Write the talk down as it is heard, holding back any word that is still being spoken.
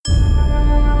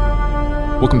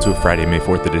Welcome to a Friday, May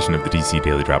 4th edition of the DC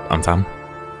Daily Drop. I'm Tom.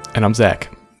 And I'm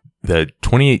Zach. The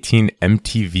 2018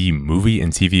 MTV Movie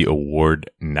and TV Award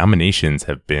nominations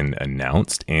have been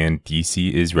announced, and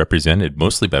DC is represented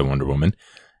mostly by Wonder Woman.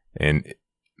 And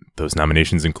those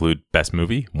nominations include Best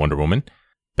Movie, Wonder Woman,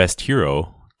 Best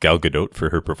Hero, Gal Gadot for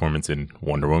her performance in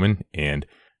Wonder Woman, and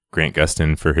Grant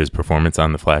Gustin for his performance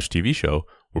on the Flash TV show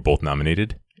were both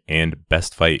nominated. And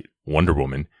Best Fight, Wonder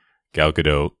Woman, Gal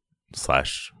Gadot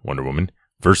 / Wonder Woman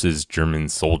versus German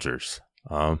soldiers.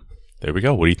 There we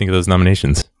go. What do you think of those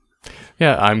nominations?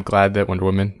 Yeah, I'm glad that Wonder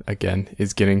Woman, again,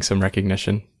 is getting some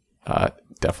recognition.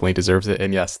 Definitely deserves it.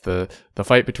 And yes, the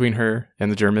fight between her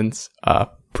and the Germans,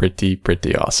 pretty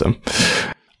awesome.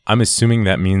 I'm assuming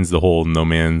that means the whole No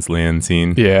Man's Land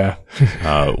scene. Yeah.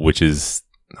 Which is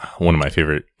one of my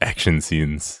favorite action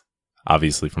scenes,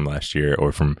 obviously from last year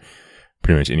or from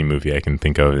pretty much any movie I can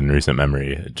think of in recent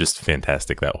memory. Just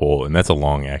fantastic, that whole, and that's a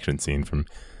long action scene from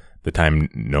the time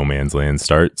No Man's Land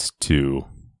starts to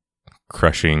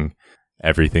crushing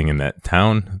everything in that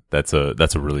town. That's a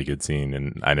really good scene,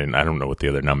 and I don't know what the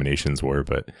other nominations were,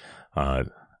 but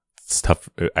it's tough.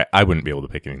 I wouldn't be able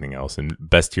to pick anything else. And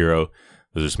Best Hero,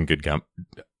 those are some good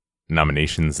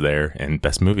nominations there, and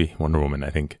Best Movie, Wonder Woman. I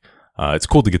think it's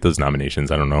cool to get those nominations.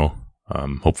 I don't know.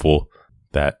 Hopeful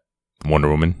that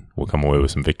Wonder Woman will come away with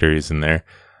some victories in there,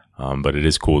 but it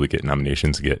is cool to get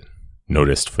nominations, to get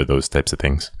noticed for those types of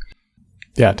things.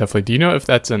 Yeah, definitely. Do you know if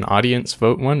that's an audience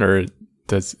vote one, or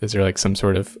is there like some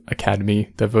sort of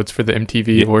academy that votes for the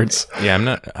MTV awards? Yeah,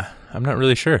 I'm not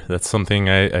really sure. That's something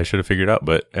I should have figured out,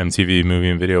 but MTV Movie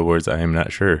and Video Awards, I am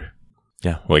not sure.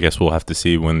 Yeah, well, I guess we'll have to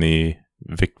see when the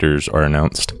victors are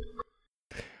announced.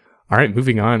 All right,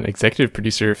 moving on. Executive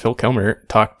producer Phil Kilmer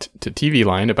talked to TV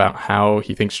Line about how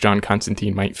he thinks John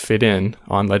Constantine might fit in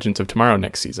on Legends of Tomorrow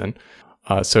next season.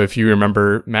 So if you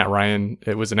remember,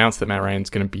 it was announced that Matt Ryan's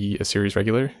going to be a series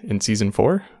regular in season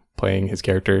 4, playing his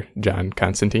character, John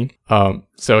Constantine.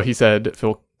 So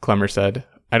Phil Kilmer said,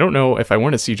 "I don't know if I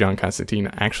want to see John Constantine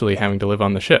actually having to live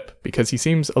on the ship, because he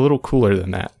seems a little cooler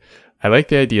than that. I like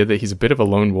the idea that he's a bit of a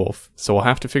lone wolf, so we'll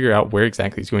have to figure out where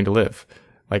exactly he's going to live.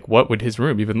 Like, what would his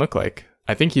room even look like?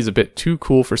 I think he's a bit too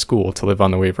cool for school to live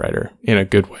on the Wave Rider, in a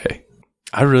good way."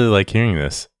 I really like hearing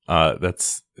this.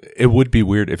 It would be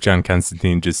weird if John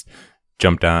Constantine just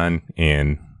jumped on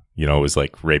and, was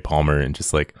like Ray Palmer and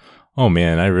just like, "Oh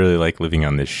man, I really like living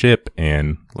on this ship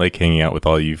and like hanging out with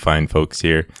all you fine folks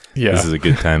here. Yeah. This is a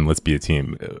good time. Let's be a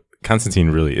team." Constantine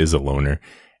really is a loner,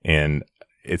 and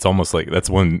it's almost like that's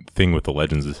one thing with the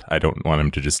Legends is I don't want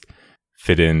him to just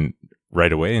fit in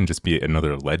right away and just be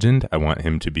another legend. I want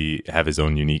him to have his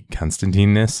own unique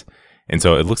Constantine-ness. And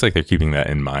so it looks like they're keeping that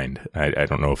in mind. I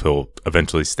don't know if he'll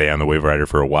eventually stay on the Wave Rider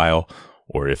for a while,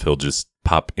 or if he'll just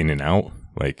pop in and out.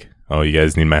 Like, "Oh, you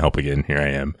guys need my help again. Here I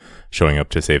am, showing up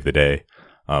to save the day."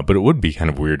 But it would be kind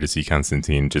of weird to see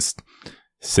Constantine just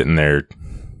sitting in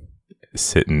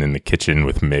the kitchen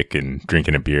with Mick and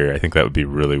drinking a beer. I think that would be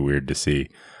really weird to see.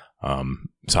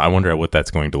 So I wonder what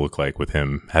that's going to look like with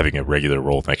him having a regular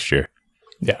role next year.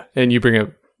 Yeah, and you bring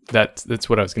up that's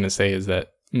what I was going to say, is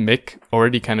that Mick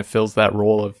already kind of fills that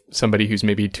role of somebody who's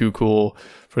maybe too cool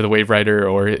for the Wave Rider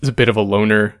or is a bit of a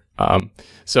loner.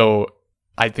 So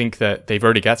I think that they've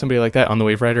already got somebody like that on the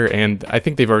Wave Rider, and I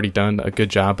think they've already done a good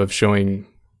job of showing,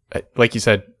 like you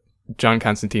said, John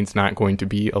Constantine's not going to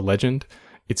be a legend.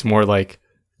 It's more like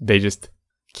they just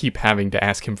keep having to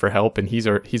ask him for help, and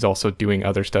he's also doing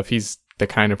other stuff. He's the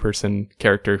kind of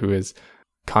character who is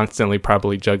constantly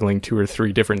probably juggling 2 or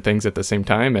 3 different things at the same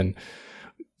time, and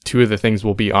 2 of the things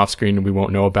will be off screen and we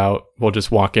won't know about. We'll just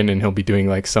walk in and he'll be doing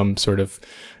like some sort of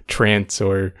trance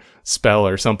or spell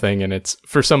or something, and it's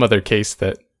for some other case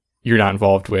that you're not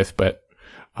involved with, but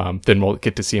then we'll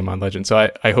get to see him on Legend. So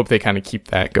I hope they kind of keep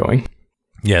that going.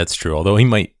 Yeah, it's true. Although he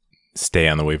might stay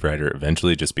on the Wave Rider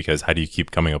eventually, just because how do you keep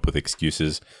coming up with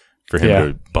excuses for him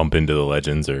to bump into the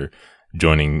Legends or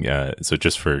joining? So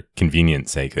just for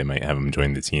convenience sake, they might have him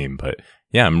join the team. But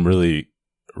yeah, I'm really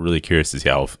curious to see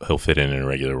how he'll fit in a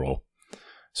regular role.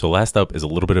 So last up is a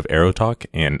little bit of Arrow talk,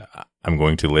 and I'm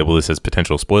going to label this as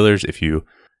potential spoilers. If you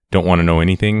don't want to know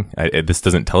anything, this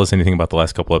doesn't tell us anything about the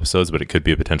last couple episodes, but it could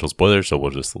be a potential spoiler, so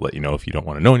we'll just let you know. If you don't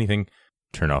want to know anything,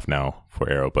 turn off now for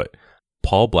Arrow. But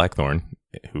Paul Blackthorne,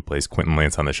 who plays Quentin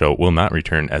Lance on the show, will not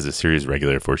return as a series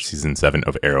regular for season 7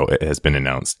 of Arrow. It has been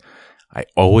announced. I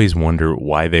always wonder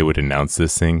why they would announce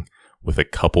this thing with a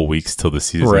couple weeks till the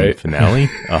season finale.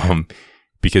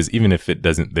 Because even if they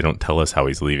don't tell us how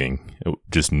he's leaving,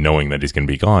 just knowing that he's going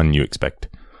to be gone, you expect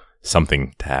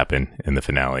something to happen in the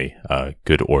finale,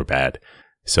 good or bad.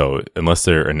 So unless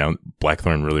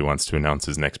Blackthorn really wants to announce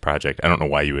his next project, I don't know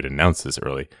why you would announce this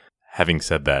early. Having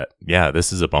said that, yeah,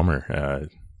 this is a bummer.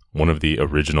 One of the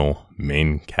original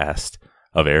main cast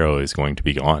of Arrow is going to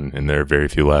be gone, and there are very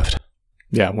few left.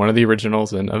 Yeah, one of the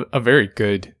originals and a very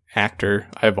good actor.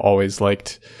 I've always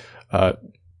liked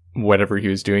whatever he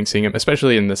was doing, seeing him,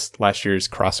 especially in this last year's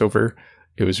crossover.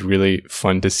 It was really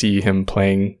fun to see him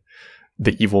playing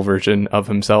the evil version of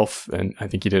himself, and I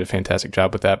think he did a fantastic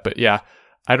job with that. But yeah,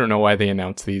 I don't know why they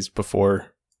announced these before.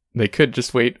 They could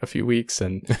just wait a few weeks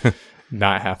and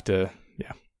not have to.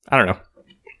 Yeah, I don't know.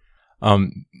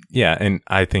 Yeah, and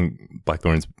I think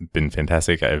Blackthorn's been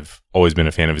fantastic. I've always been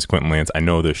a fan of his Quentin Lance. I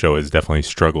know the show has definitely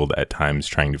struggled at times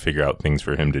trying to figure out things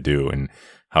for him to do and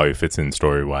how he fits in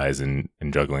story-wise and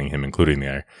juggling him, including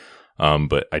there.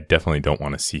 But I definitely don't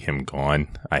want to see him gone.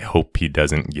 I hope he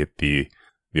doesn't get the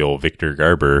old Victor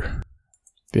Garber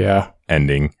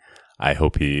ending. I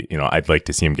hope I'd like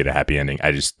to see him get a happy ending.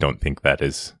 I just don't think that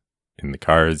is in the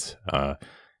cards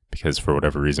because for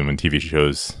whatever reason, when TV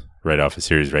shows write off a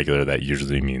series regular, that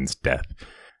usually means death.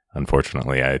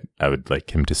 Unfortunately, I would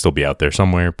like him to still be out there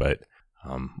somewhere, but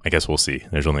I guess we'll see.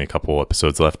 There's only a couple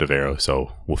episodes left of Arrow,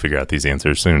 so we'll figure out these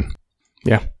answers soon.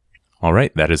 Yeah. All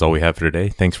right, that is all we have for today.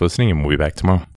 Thanks for listening, and we'll be back tomorrow.